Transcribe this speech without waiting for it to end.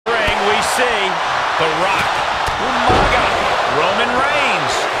The Rock, Umaga, Roman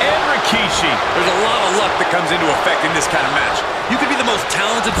Reigns, and Rikishi. There's a lot of luck that comes into effect in this kind of match. You could be the most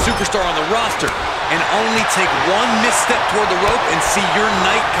talented superstar on the roster and only take one misstep toward the rope and see your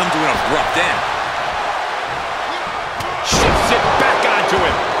night come to an abrupt end. Shifts it back onto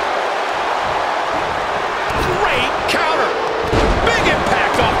him. Great counter. Big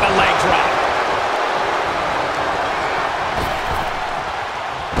impact off the leg drop.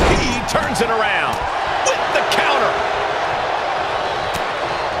 He turns it around with the counter.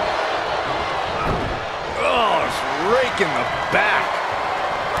 Oh, it's raking the back.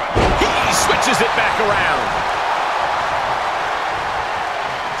 He switches it back around.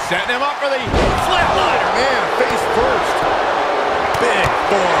 Setting him up for the flatliner. Man, face first. Big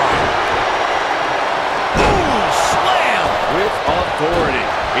forearm. Ooh, slam. With authority.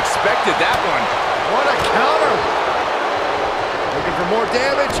 Expected that one. What a counter. Looking for more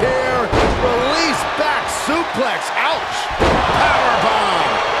damage here. Release back suplex. Ouch. Powerbomb.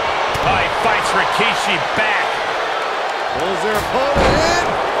 Oh, he fights Rikishi back. Pulls their opponent in.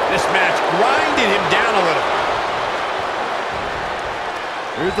 This match grinded him down a little.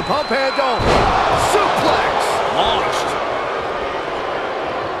 Here's the pump handle. Suplex. Launched.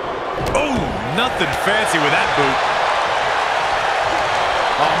 Oh, nothing fancy with that boot.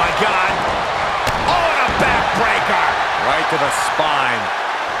 Oh, my God. Oh, and a backbreaker. Right to the spine.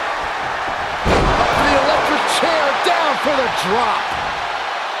 Up to the electric chair. Down for the drop.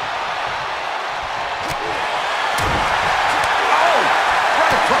 Oh,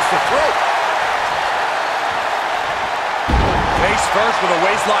 right across the throat. Face first with a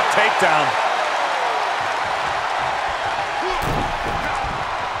waistlock takedown.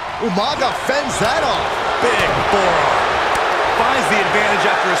 Umaga fends that off. Big forearm. Finds the advantage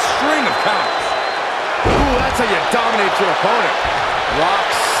after a string of counters. Ooh, that's how you dominate your opponent. Rock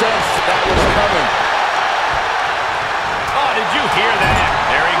sensed that was coming. Oh, did you hear that?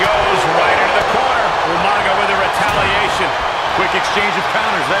 There he goes, right into the corner. Umaga with a retaliation. Quick exchange of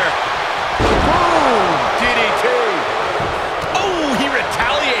counters there. Boom! DDT. Oh, he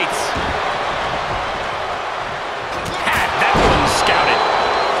retaliates. Had that one scouted.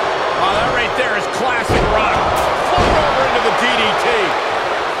 Oh, that right there is classic Rock. Float over into the DDT.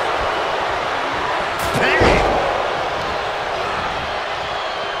 Bang!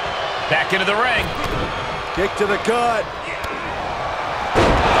 Back into the ring. Kick to the gut.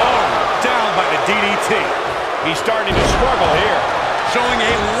 Oh, down by the DDT. He's starting to struggle here. Showing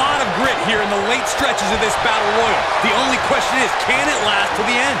a lot of grit here in the late stretches of this battle royal. The only question is, can it last to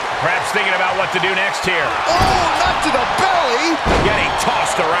the end? Perhaps thinking about what to do next here. Oh, not to the belly. Getting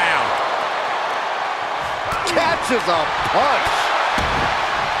tossed around. Catches a punch.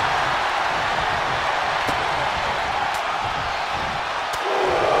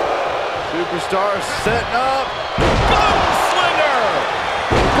 Superstar setting up. Boom! Slinger!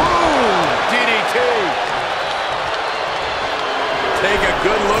 Boom. DDT. Take a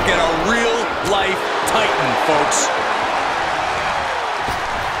good look at a real-life Titan, folks.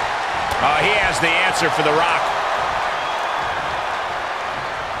 He has the answer for The Rock.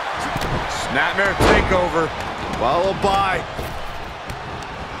 Snapmare takeover. Followed by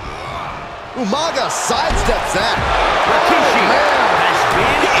Umaga sidesteps that. Rikishi has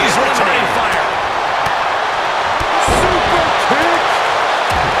been He's returning fire. Super kick.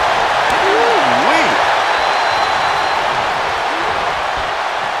 Ooh-wee.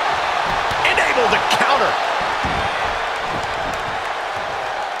 And able to counter.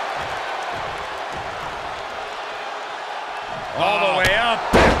 All the way up.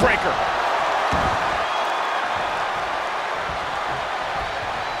 Backbreaker.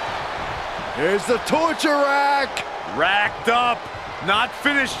 Here's the torture rack. Racked up. Not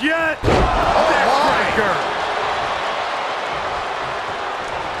finished yet. Backbreaker.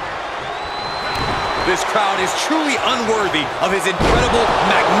 This crowd is truly unworthy of his incredible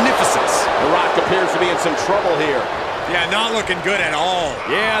magnificence. The Rock appears to be in some trouble here. Yeah, not looking good at all.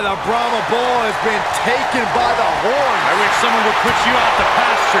 Yeah, the Brahma Bull has been taken by the horn. I wish someone would put you out to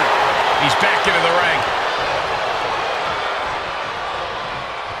pasture. He's back into the ring.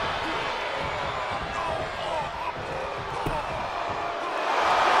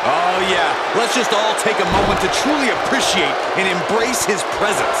 Oh, yeah. Let's just all take a moment to truly appreciate and embrace his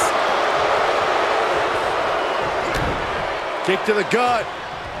presence. Kick to the gut.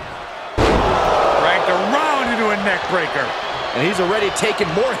 Ranked around into a neck breaker. And he's already taken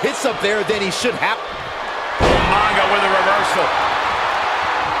more hits up there than he should have. Umaga with a reversal.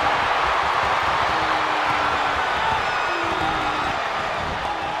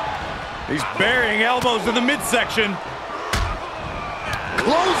 He's burying elbows in the midsection.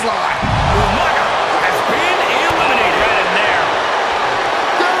 Clothesline. Umaga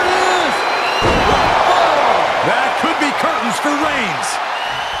curtains for Reigns.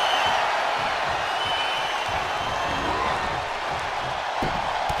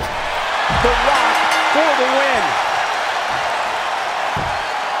 The Rock for the win.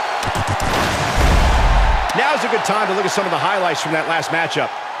 Now's a good time to look at some of the highlights from that last matchup.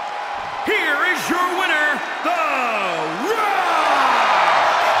 Here is your winner, The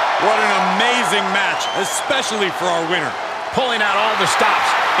Rock! What an amazing match, especially for our winner. Pulling out all the stops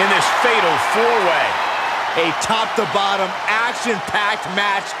in this fatal four-way. A top-to-bottom, action-packed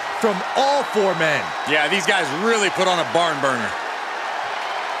match from all four men. Yeah, these guys really put on a barn burner.